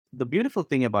The beautiful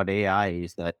thing about AI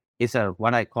is that it's a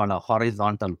what I call a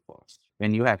horizontal force.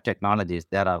 When you have technologies,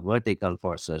 there are vertical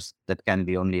forces that can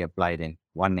be only applied in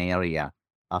one area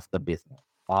of the business.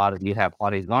 Or you have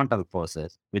horizontal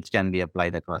forces which can be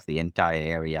applied across the entire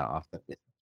area of the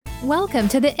business. Welcome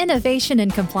to the Innovation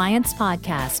and Compliance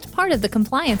Podcast, part of the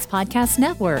Compliance Podcast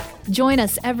Network. Join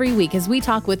us every week as we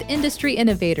talk with industry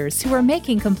innovators who are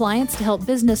making compliance to help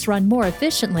business run more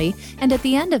efficiently and at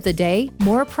the end of the day,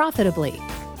 more profitably.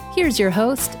 Here's your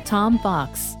host, Tom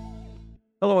Fox.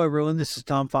 Hello, everyone. This is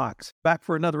Tom Fox, back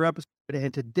for another episode.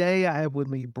 And today I have with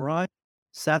me Brian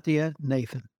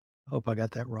Sathianathan. Hope I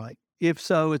got that right. If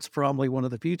so, it's probably one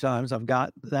of the few times I've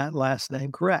got that last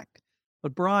name correct.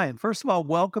 But Brian, first of all,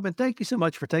 welcome and thank you so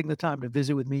much for taking the time to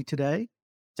visit with me today.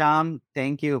 Tom,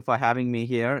 thank you for having me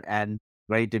here and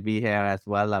great to be here as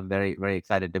well. I'm very, very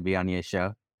excited to be on your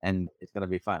show and it's going to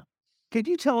be fun. Could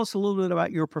you tell us a little bit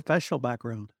about your professional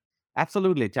background?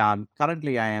 Absolutely, Tom.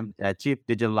 Currently, I am a Chief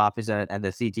Digital Officer and the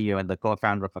CTO and the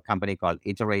co-founder of a company called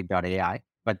Iterate.ai.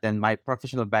 But then my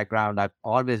professional background, I've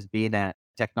always been a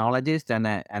technologist and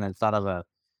a sort of a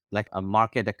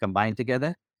marketer combined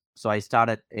together. So I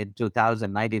started in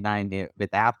 2099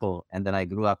 with Apple, and then I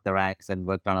grew up the ranks and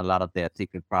worked on a lot of their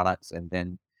secret products. And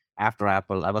then after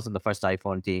Apple, I was in the first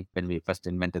iPhone team when we first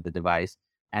invented the device.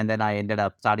 And then I ended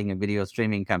up starting a video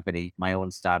streaming company, my own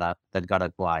startup that got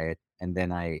acquired. And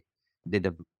then I did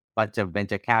a bunch of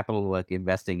venture capital work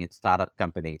investing in startup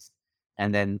companies.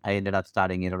 And then I ended up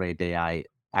starting Iterate AI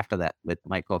after that with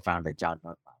my co-founder, John.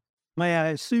 May I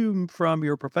assume from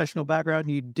your professional background,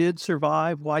 you did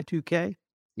survive Y2K?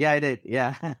 Yeah, I did.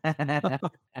 Yeah.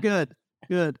 Good.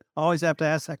 Always have to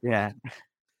ask that. Yeah.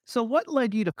 So what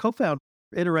led you to co-found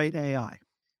Iterate AI?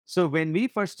 So when we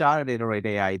first started Iterate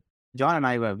AI, John and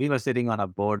I we were sitting on a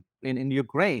board in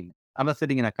Ukraine. I was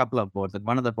sitting in a couple of boards, and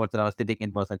one of the boards that I was sitting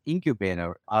in was an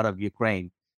incubator out of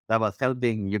Ukraine that was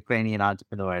helping Ukrainian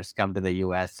entrepreneurs come to the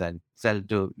US and sell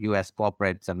to US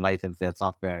corporates and license their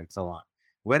software and so on.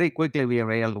 Very quickly, we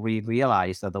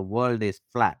realized that the world is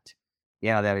flat.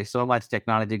 There is so much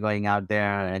technology going out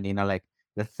there, and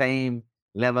the same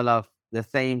the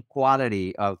same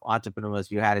quality of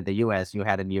entrepreneurs you had in the US, you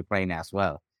had in Ukraine as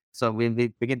well. So we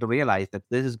begin to realize that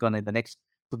this is going to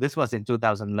so this was in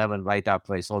 2011, right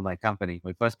after I sold my company,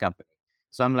 my first company.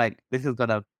 So I'm like, that's going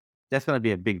to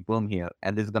be a big boom here.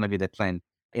 And this is going to be the trend.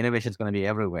 Innovation is going to be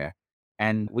everywhere.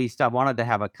 And we wanted to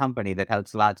have a company that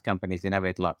helps large companies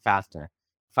innovate a lot faster.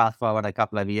 Fast forward a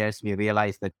couple of years, we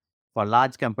realized that for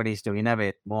large companies to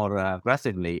innovate more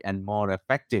aggressively and more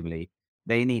effectively,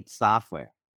 they need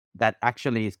software that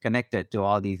actually is connected to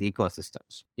all these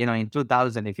ecosystems. In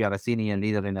 2000, if you're a senior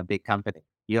leader in a big company,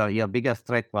 your biggest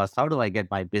threat was, how do I get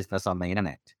my business on the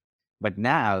internet? But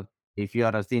now, if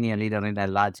you're a senior leader in a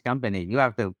large company, you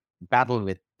have to battle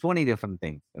with 20 different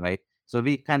things, right? So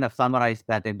we kind of summarized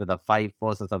that into the 5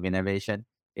 forces of innovation: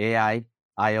 AI,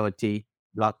 IoT,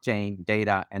 blockchain,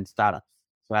 data, and startups.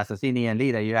 So as a senior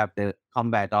leader, you have to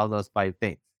combat all those 5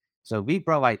 things. So we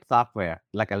provide software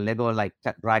like a Lego-like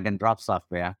drag and drop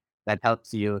software that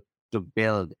helps you to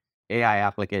build AI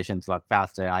applications a lot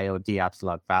faster, IoT apps a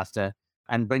lot faster,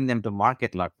 and bring them to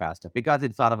market a lot faster. Because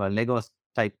it's sort of a Lego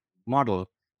type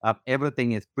model,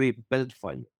 everything is pre-built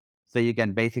for you. So you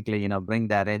can basically, bring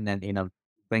that in and,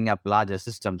 bring up larger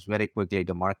systems very quickly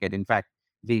to market. In fact,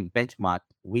 we benchmarked,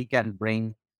 we can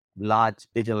bring large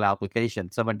digital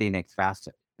applications 17x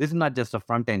faster. This is not just a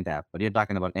front-end app, but you're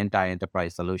talking about entire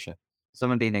enterprise solution,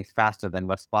 17x faster than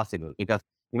what's possible. Because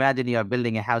imagine you're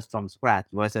building a house from scratch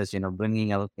versus, bringing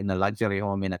in a luxury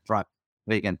home in a truck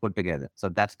where you can put together. So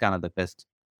that's kind of the best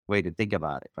way to think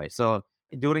about it, right? So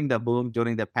during the boom,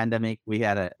 during the pandemic, we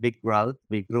had a big growth.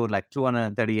 We grew like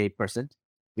 238%.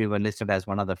 We were listed as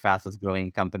one of the fastest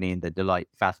growing company in the Deloitte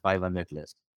Fast 500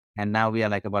 list. And now we are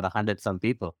like about 100 some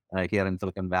people here in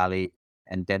Silicon Valley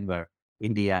and Denver,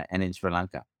 India, and in Sri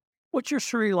Lanka. What's your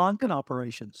Sri Lankan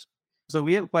operations? So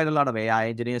we have quite a lot of AI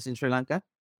engineers in Sri Lanka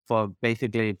for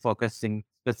basically focusing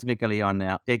specifically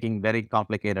on taking very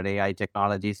complicated AI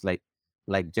technologies like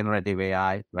generative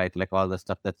AI, right? Like all the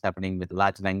stuff that's happening with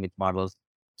large language models,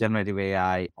 generative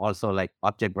AI, also like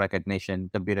object recognition,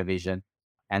 computer vision,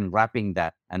 and wrapping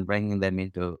that and bringing them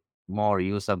into more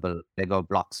usable Lego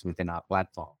blocks within our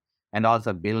platform. And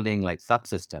also building like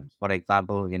subsystems. For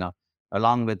example,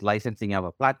 along with licensing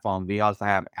our platform, we also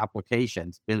have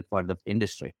applications built for the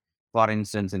industry. For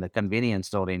instance, in the convenience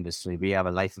store industry, we have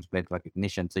a license plate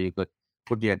recognition. So you could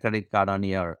put your credit card on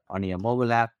your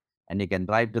mobile app, and you can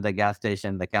drive to the gas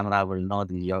station. The camera will know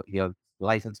your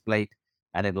license plate,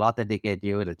 and it'll authenticate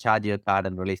you. It'll charge your card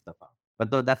and release the phone.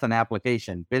 But though that's an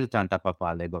application built on top of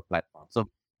our Lego platform. So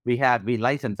We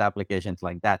license applications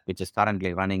like that, which is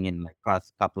currently running in like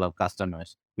across a couple of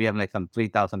customers. We have like some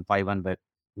 3,500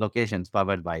 locations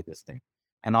covered by this thing.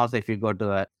 And also, if you go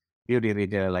to a beauty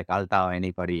retailer like Ulta or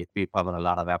anybody, we cover a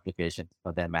lot of applications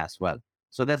for them as well.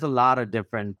 So there's a lot of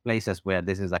different places where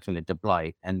this is actually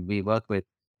deployed, and we work with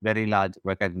very large,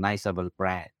 recognizable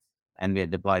brands, and we are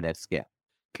deployed at scale.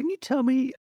 Can you tell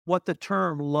me what the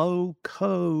term low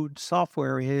code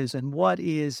software is and what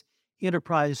is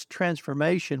enterprise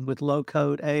transformation with low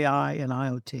code AI and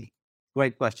IoT?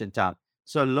 Great question, Tom.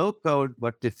 So low code,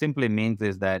 what it simply means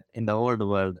is that in the old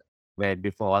world, where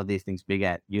before all these things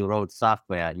began, you wrote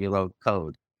software, you wrote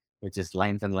code, which is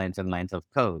lines and lines and lines of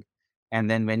code. And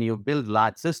then when you build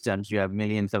large systems, you have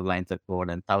millions of lines of code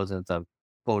and thousands of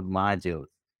code modules.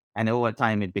 And over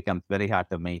time, it becomes very hard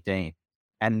to maintain.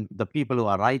 And the people who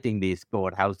are writing these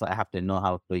code have to know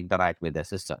how to interact with the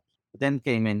system. Then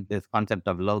came in this concept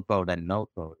of low code and no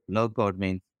code. Low code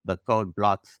means the code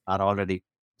blocks are already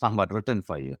somewhat written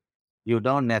for you. You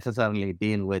don't necessarily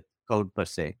deal with code per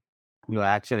se. You're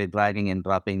actually dragging and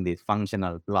dropping these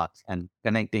functional blocks and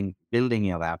connecting, building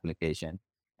your application.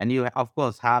 And you, of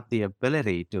course, have the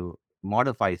ability to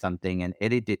modify something and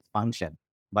edit its function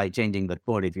by changing the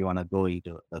code if you want to go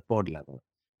into the code level.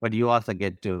 But you also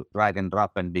get to drag and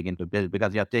drop and begin to build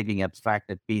because you're taking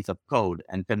abstracted piece of code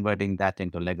and converting that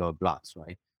into Lego blocks,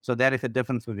 right? So there is a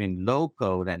difference between low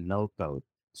code and no code.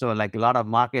 So like a lot of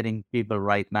marketing people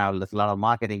right now, there's a lot of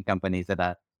marketing companies that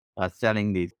are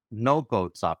selling these no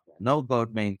code software. No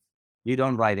code means you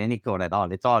don't write any code at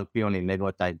all. It's all purely Lego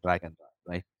type drag and drop,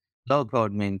 right? Low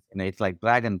code means it's like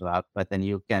drag and drop, but then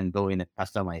you can go in and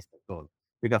customize the code.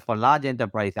 Because for large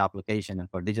enterprise application and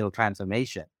for digital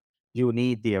transformation, you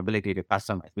need the ability to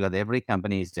customize because every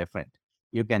company is different.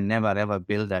 You can never ever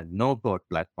build a no code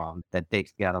platform that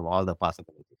takes care of all the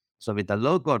possibilities. So with the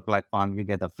low code platform, you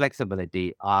get the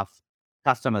flexibility of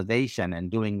customization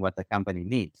and doing what the company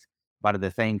needs. But at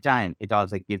the same time, it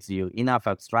also gives you enough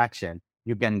abstraction.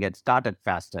 You can get started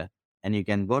faster and you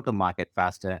can go to market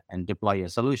faster and deploy your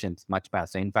solutions much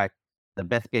faster. In fact, the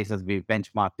best cases we've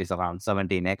benchmarked is around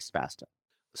 17x faster.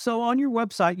 So on your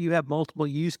website, you have multiple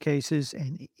use cases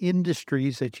and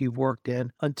industries that you've worked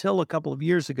in. Until a couple of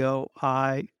years ago,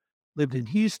 I lived in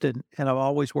Houston and I've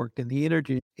always worked in the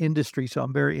energy industry. So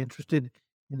I'm very interested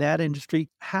in that industry.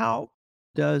 How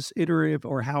does iterative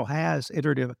or how has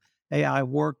iterative AI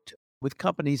worked with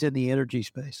companies in the energy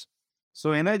space?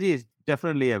 So energy is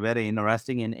definitely a very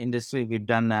interesting industry. We've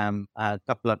done a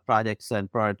couple of projects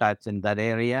and prototypes in that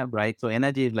area, right? So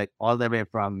energy is like all the way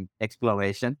from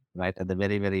exploration, right, at the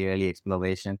very, very early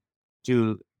exploration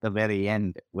to the very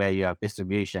end where you have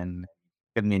distribution,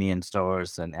 convenience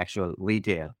stores, and actual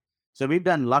retail. So we've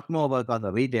done a lot more work on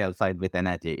the retail side with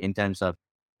energy in terms of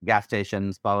gas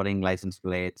stations, powering license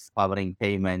plates, powering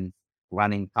payments,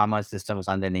 running commerce systems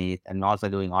underneath, and also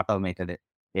doing automated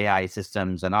AI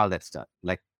systems and all that stuff,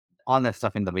 like all that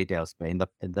stuff in the retail space,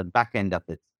 in the back end of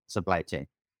the supply chain.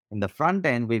 In the front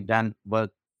end, we've done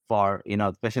work for,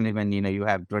 especially when, you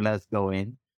have drillers go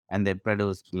in and they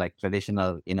produce like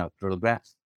traditional, drill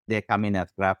graphs. They come in as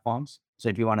graph forms. So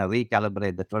if you want to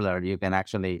recalibrate the driller, you can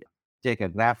actually take a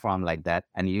graph form like that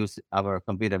and use our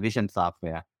computer vision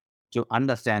software to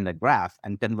understand the graph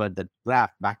and convert the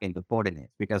graph back into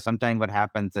coordinates. Because sometimes what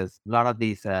happens is a lot of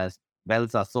these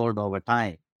wells are sold over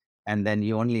time, and then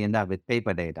you only end up with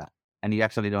paper data, and you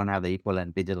actually don't have the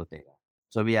equivalent digital data.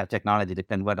 So we have technology to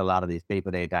convert a lot of these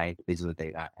paper data into digital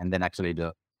data, and then actually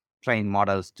to train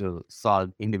models to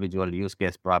solve individual use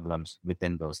case problems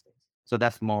within those things. So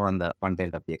that's more on the front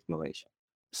end of the exploration.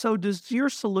 So does your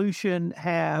solution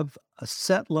have a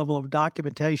set level of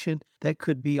documentation that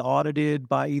could be audited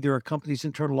by either a company's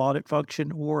internal audit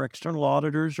function or external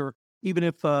auditors, or even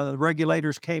if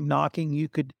regulators came knocking, you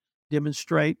could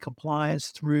demonstrate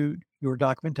compliance through your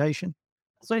documentation?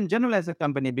 So in general, as a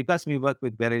company, because we work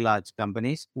with very large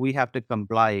companies, we have to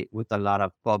comply with a lot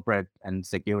of corporate and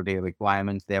security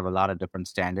requirements. They have a lot of different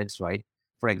standards, right?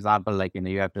 For example, like,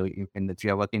 you have to, if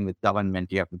you're working with government,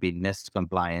 you have to be NIST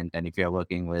compliant. And if you're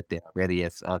working with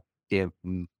various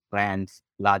brands,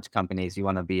 large companies, you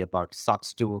want to be about SOC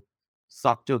 2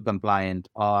 compliant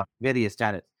or various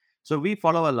standards. So we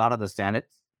follow a lot of the standards,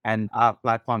 and our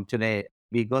platform today,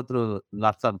 we go through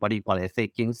lots of what you call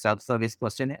FAQ, self-service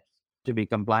questionnaires to be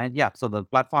compliant. Yeah. So the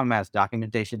platform has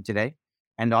documentation today.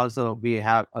 And also we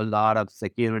have a lot of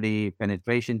security,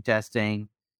 penetration testing,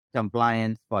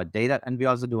 compliance for data. And we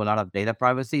also do a lot of data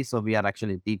privacy. So we are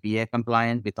actually DPA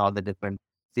compliant with all the different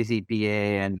CCPA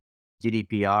and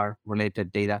GDPR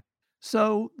related data.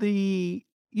 So the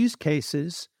use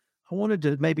cases, I wanted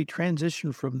to maybe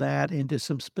transition from that into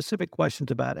some specific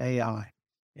questions about AI.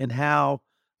 and how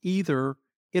either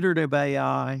iterative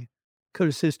AI could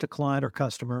assist a client or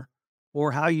customer,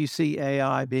 or how you see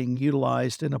AI being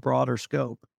utilized in a broader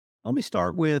scope. Let me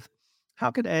start with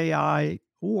how could AI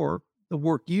or the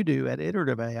work you do at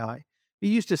iterative AI be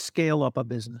used to scale up a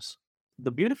business?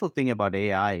 The beautiful thing about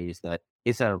AI is that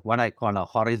it's a what I call a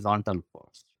horizontal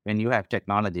force. When you have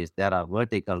technologies, there are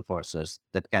vertical forces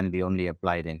that can be only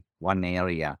applied in one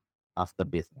area of the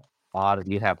business. Or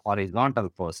you have horizontal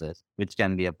forces which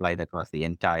can be applied across the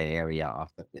entire area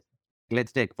of the business.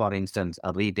 Let's take, for instance,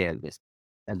 a retail business.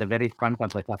 At the very front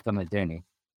of the customer journey,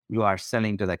 you are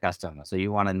selling to the customer. So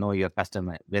you want to know your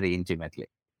customer very intimately.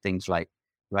 Things like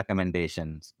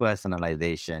recommendations,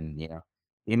 personalization,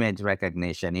 image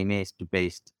recognition,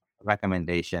 image-based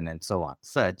recommendation, and so on.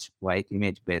 Search, right?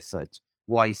 Image-based search,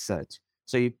 voice search.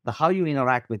 So how you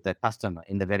interact with the customer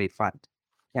in the very front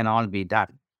can all be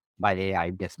done by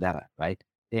AI-based data, right?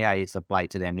 AI is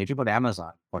applied to them. If you go to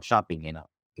Amazon for shopping,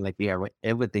 like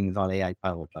everything is all AI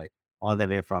powered, right? All the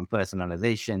way from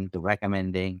personalization to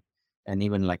recommending and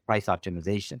even like price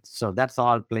optimization. So that's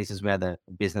all places where the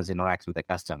business interacts with the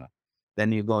customer.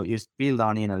 Then you peel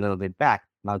down in a little bit back.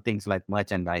 Now things like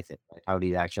merchandising, right? How do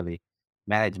you actually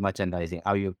manage merchandising?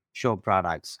 How you show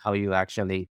products? How you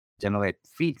actually generate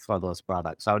feeds for those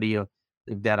products? How do you,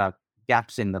 if there are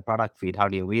gaps in the product feed, how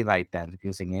do you rewrite them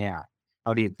using AI?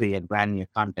 How do you create brand new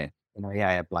content?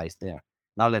 AI applies there.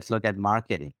 Now let's look at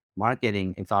marketing.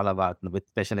 Marketing is all about,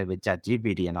 especially with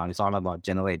ChatGPT and all, it's all about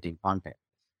generating content.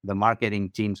 The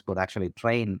marketing teams could actually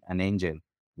train an engine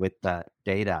with the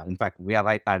data. In fact, we are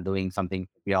right now doing something.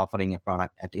 We're offering a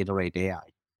product at Iterate AI,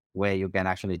 where you can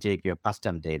actually take your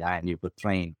custom data and you could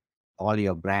train all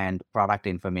your brand product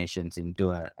informations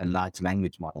into a large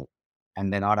language model.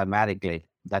 And then automatically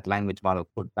that language model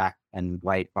put back and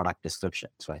write product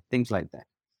descriptions, right? Things like that.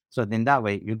 So in that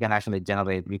way, you can actually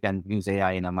you can use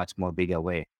AI in a much more bigger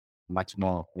way, much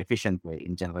more efficient way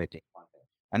in generating content.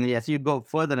 And as you go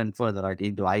further and further right,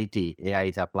 into IT, AI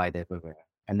is applied everywhere.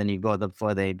 And then you go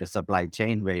further into supply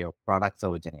chain where your products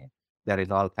originate. There is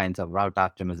all kinds of route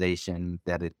optimization.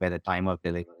 There is better time of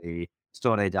delivery,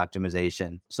 storage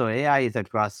optimization. So AI is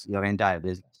across your entire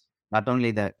business, not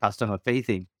only the customer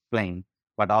facing plane,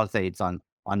 but also it's on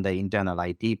the internal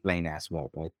IT plane as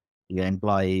well, right? Your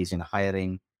employees in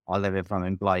hiring, all the way from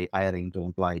employee hiring to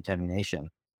employee termination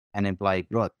and employee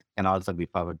growth can also be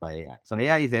powered by AI. So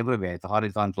AI is everywhere. It's a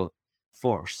horizontal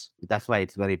force. That's why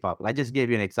it's very powerful. I just gave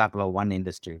you an example of one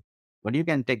industry, but you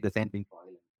can take the same thing for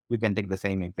oil. You can take the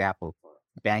same example for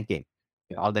banking,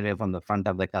 all the way from the front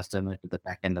of the customer to the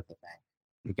back end of the bank.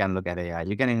 You can look at AI.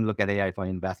 You can even look at AI for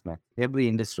investment. Every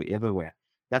industry, everywhere.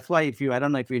 That's why I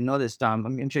don't know if you know this, Tom,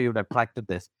 I'm sure you would have practiced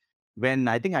this. When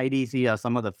I think IDC or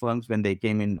some of the firms, when they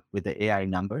came in with the AI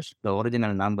numbers, the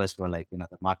original numbers were like, the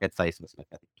market size was like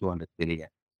I think 200 billion.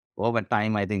 Over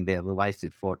time, I think they revised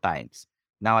it 4 times.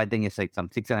 Now I think it's like some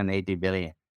 680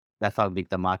 billion. That's how big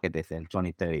the market is in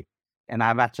 2030. And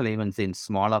I've actually even seen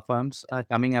smaller firms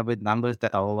coming up with numbers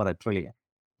that are over a trillion.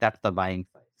 That's the buying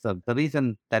side. So the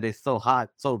reason that is so hard,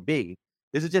 so big,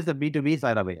 this is just the B2B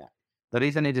side of AI. The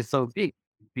reason it is so big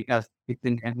because it's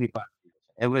in every part.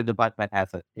 Every department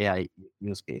has an AI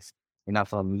use case.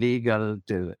 From legal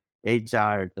to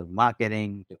HR to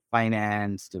marketing to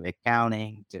finance to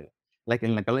accounting to like a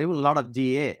lot of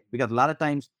GA. Because a lot of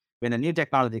times when a new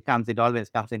technology comes, it always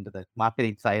comes into the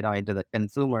marketing side or into the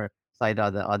consumer side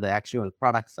or the actual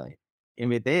product side. And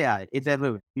with AI, it's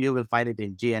everywhere. You will find it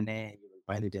in GNA, you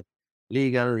will find it in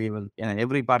legal,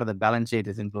 every part of the balance sheet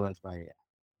is influenced by AI,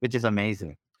 which is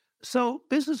amazing. So,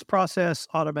 business process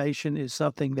automation is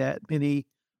something that many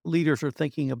leaders are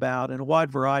thinking about in a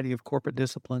wide variety of corporate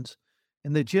disciplines.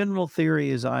 And the general theory,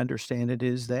 as I understand it,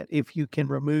 is that if you can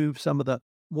remove some of the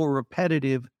more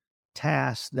repetitive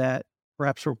tasks that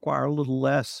perhaps require a little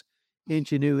less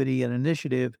ingenuity and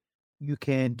initiative, you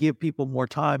can give people more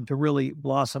time to really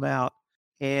blossom out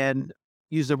and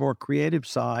use their more creative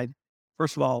side.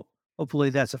 First of all,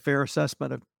 hopefully that's a fair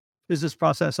assessment of business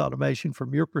process automation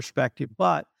from your perspective.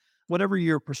 But whatever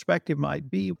your perspective might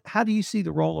be, how do you see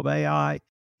the role of AI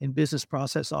in business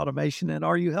process automation? And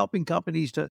are you helping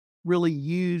companies to really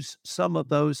use some of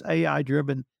those AI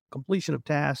driven completion of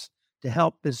tasks to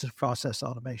help business process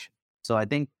automation? So I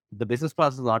think the business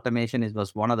process automation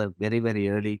was one of the very, very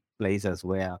early places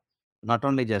where not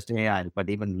only just AI, but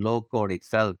even low code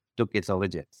itself took its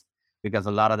origins because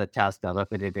a lot of the tasks are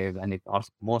repetitive and it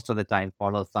also most of the time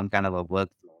follows some kind of a workflow,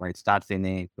 right? It starts in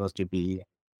A, goes to B,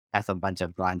 has a bunch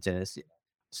of branches.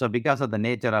 So because of the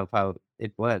nature of how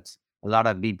it works, a lot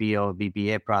of BPO,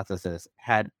 BPA processes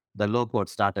had the low code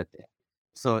started there.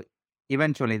 So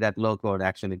eventually that low code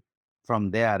actually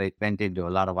From there, it went into a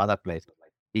lot of other places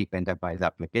like deep enterprise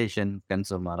application,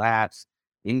 consumer apps,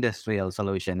 industrial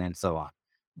solution, and so on.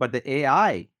 But the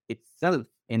AI itself,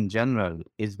 in general,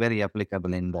 is very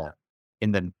applicable in the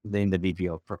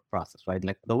BPO process, right?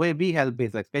 Like the way we help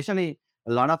is, especially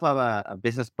a lot of our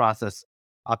business process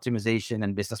optimization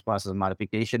and business process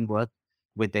modification work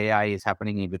with AI is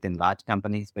happening within large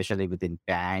companies, especially within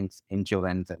banks,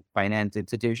 insurance, and finance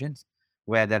institutions,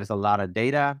 where there is a lot of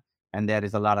data and there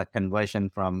is a lot of conversion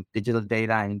from digital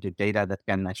data into data that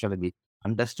can actually be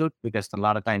understood, because a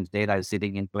lot of times data is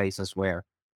sitting in places where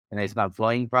it's not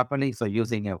flowing properly. So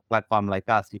using a platform like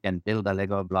us, you can build the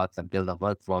Lego blocks and build a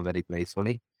workflow very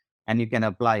gracefully. And you can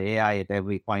apply AI at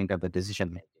every point of the decision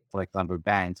making. For example,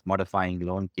 banks modifying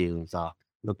loan queues or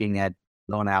looking at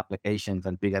loan applications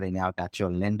and figuring out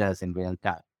actual lenders in real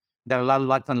time. There are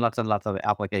lots and lots and lots of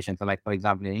applications. So like, for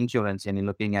example, in insurance, and you're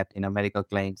looking at medical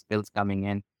claims, bills coming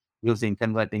in, using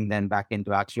converting them back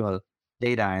into actual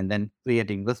data and then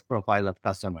creating risk profile of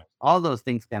customers. All those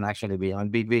things can actually be,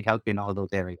 and we help in all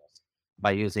those areas by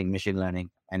using machine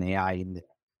learning and AI in there.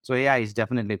 So AI is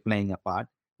definitely playing a part.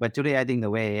 But today, I think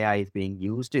the way AI is being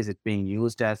used is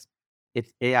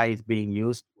it's AI is being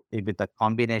used with a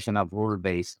combination of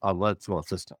rule-based or workflow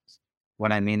systems.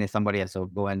 What I mean is somebody has to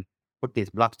go and put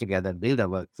these blocks together, build a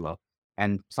workflow,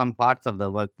 and some parts of the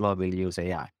workflow will use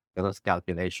AI, risk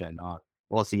calculation or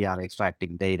OCR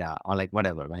extracting data or like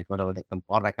whatever, right? Whatever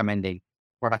or recommending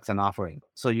products and offering.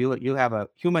 So you have a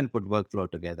human put workflow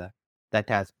together that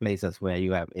has places where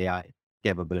you have AI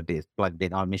capabilities plugged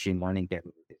in or machine learning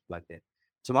capabilities plugged in.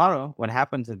 Tomorrow, what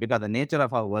happens is, because the nature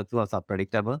of our workflows are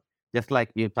predictable, just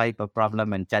like you type a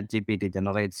problem and ChatGPT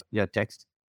generates your text,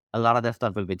 a lot of that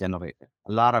stuff will be generated.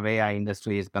 A lot of AI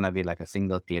industry is going to be like a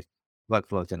single click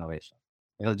workflow generation.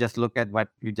 It'll just look at what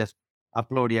you just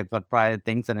upload your prior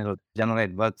things and it'll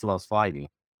generate workflows for you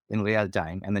in real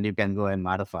time. And then you can go and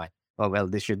modify. Oh, well,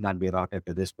 this should not be routed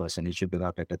to this person. It should be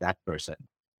routed to that person.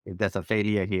 If there's a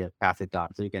failure here, pass it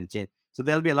on. So you can change. So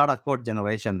there'll be a lot of code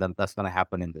generation that's going to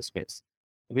happen in this space.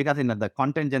 Because the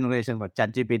content generation, what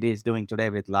ChatGPT is doing today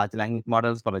with large language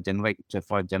models for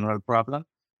a general problem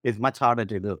is much harder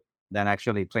to do than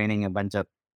actually training a bunch of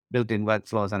built-in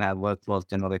workflows and have workflows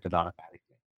generated automatically.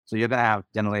 So you're going to have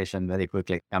generation very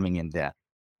quickly coming in there.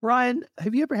 Brian,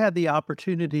 have you ever had the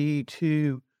opportunity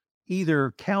to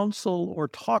either counsel or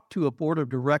talk to a board of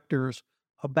directors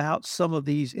about some of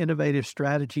these innovative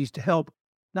strategies to help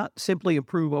not simply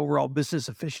improve overall business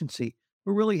efficiency,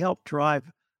 but really help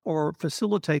drive or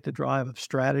facilitate the drive of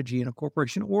strategy in a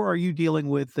corporation? Or are you dealing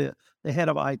with the head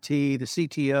of IT, the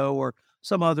CTO, or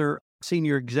some other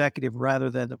senior executive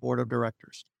rather than the board of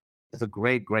directors? It's a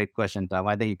great, great question, Tom.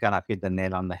 I think you kind of hit the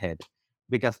nail on the head,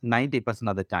 because 90%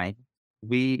 of the time,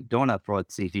 we don't approach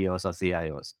CTOs or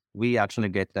CIOs. We actually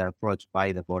get approached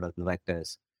by the board of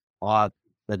directors or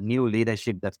the new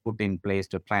leadership that's put in place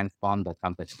to transform the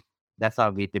company. That's how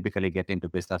we typically get into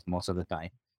business most of the time.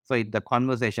 So the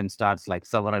conversation starts like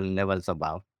several levels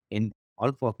above, in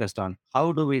all focused on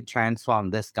how do we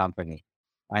transform this company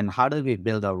and how do we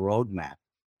build a roadmap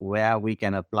where we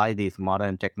can apply these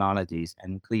modern technologies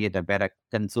and create a better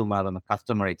consumer and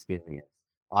customer experience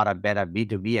or a better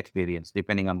B2B experience,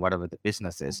 depending on whatever the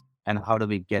business is, and how do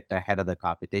we get ahead of the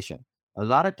competition. A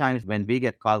lot of times when we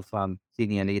get calls from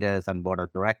senior leaders and board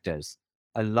of directors,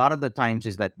 a lot of the times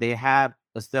is that they have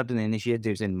a certain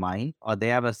initiatives in mind, or they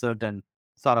have a certain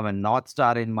sort of a North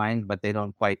Star in mind, but they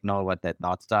don't quite know what that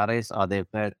North Star is, or they've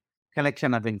heard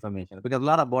collection of information. Because a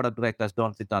lot of board of directors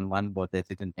don't sit on one board, they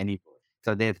sit in any board.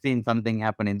 So they've seen something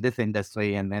happen in this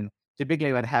industry, and then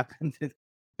typically what happens is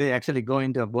they actually go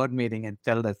into a board meeting and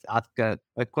ask a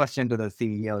question to the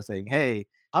CEO saying, hey,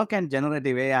 how can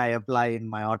generative AI apply in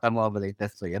my automobile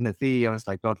industry? And the CEO is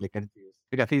like totally confused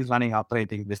because he's running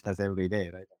operating business every day,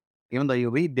 right? Even though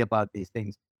you read about these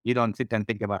things, you don't sit and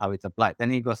think about how it's applied. Then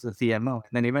he goes to the CMO,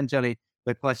 and then eventually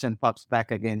the question pops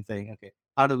back again saying, okay,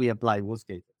 how do we apply use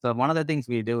cases? So one of the things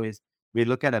we do is we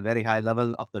look at a very high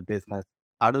level of the business.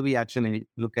 How do we actually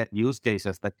look at use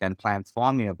cases that can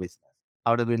transform your business?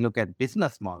 How do we look at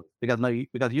business models?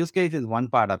 Because use case is one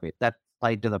part of it that's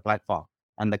tied to the platform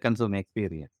and the consumer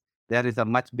experience. There is a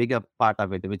much bigger part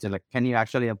of it, which is like, can you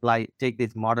actually take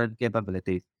these modern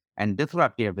capabilities and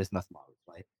disrupt your business models,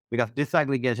 right? Because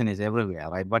disaggregation is everywhere,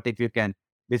 right? But if you can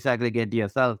disaggregate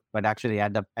yourself, but actually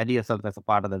add yourself as a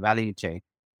part of the value chain,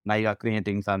 now you are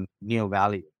creating some new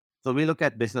value. So we look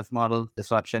at business model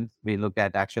disruptions. We look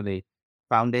at actually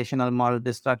foundational model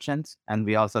disruptions, and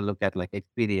we also look at like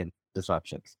experience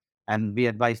disruptions. And we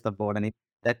advise the board, and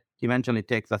that eventually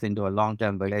takes us into a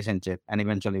long-term relationship. And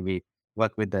eventually we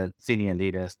work with the senior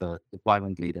leaders, the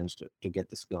deployment leaders to get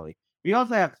this going. We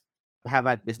also have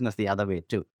had business the other way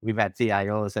too. We've had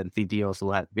CIOs and CTOs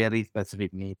who have very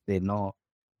specific needs. They know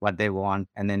what they want,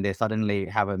 and then they suddenly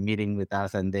have a meeting with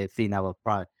us and they've seen our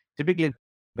product. Typically,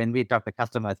 when we talk to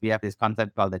customers, we have this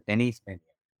concept called the Denny's menu.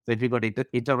 So if you go to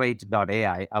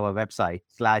iterate.ai, our website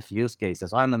 /use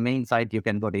cases, on the main site, you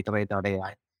can go to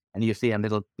iterate.ai and you see a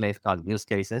little place called use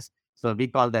cases. So we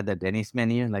call that the Denny's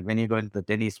menu. Like when you go into the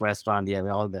Denny's restaurant, you have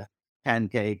all the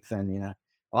pancakes and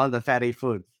all the fatty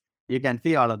foods. You can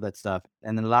see all of that stuff.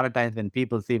 And then a lot of times when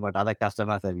people see what other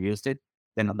customers have used it,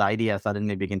 then the idea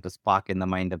suddenly begin to spark in the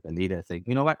mind of the leader saying,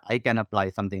 you know what, I can apply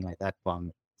something like that for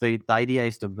me. So the idea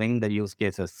is to bring the use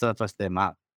cases, surface them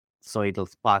up. So it'll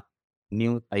spark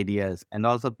new ideas. And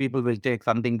also people will take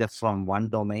something that's from one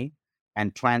domain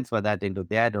and transfer that into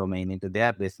their domain, into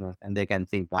their business, and they can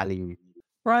see value.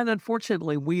 Brian,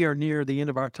 unfortunately, we are near the end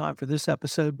of our time for this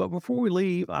episode. But before we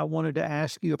leave, I wanted to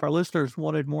ask you if our listeners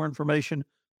wanted more information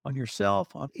on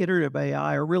yourself, on iterative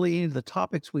AI, or really any of the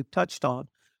topics we've touched on,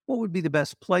 what would be the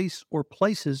best place or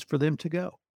places for them to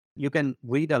go? You can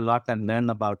read a lot and learn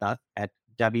about us at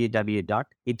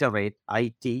www.iterate,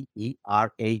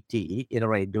 I-T-E-R-A-T-E,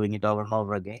 iterate, doing it over and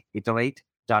over again,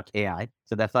 iterate.ai.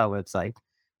 So that's our website.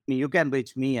 You can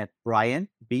reach me at Brian,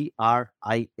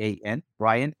 B-R-I-A-N,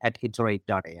 Brian at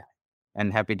iterate.ai.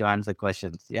 And happy to answer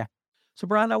questions. Yeah. So,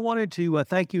 Brian, I wanted to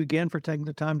thank you again for taking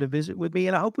the time to visit with me,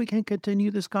 and I hope we can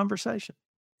continue this conversation.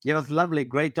 It was lovely.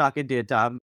 Great talking to you,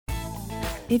 Tom.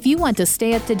 If you want to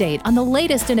stay up to date on the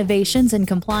latest innovations in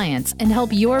compliance and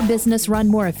help your business run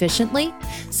more efficiently,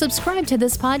 subscribe to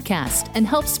this podcast and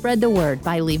help spread the word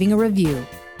by leaving a review.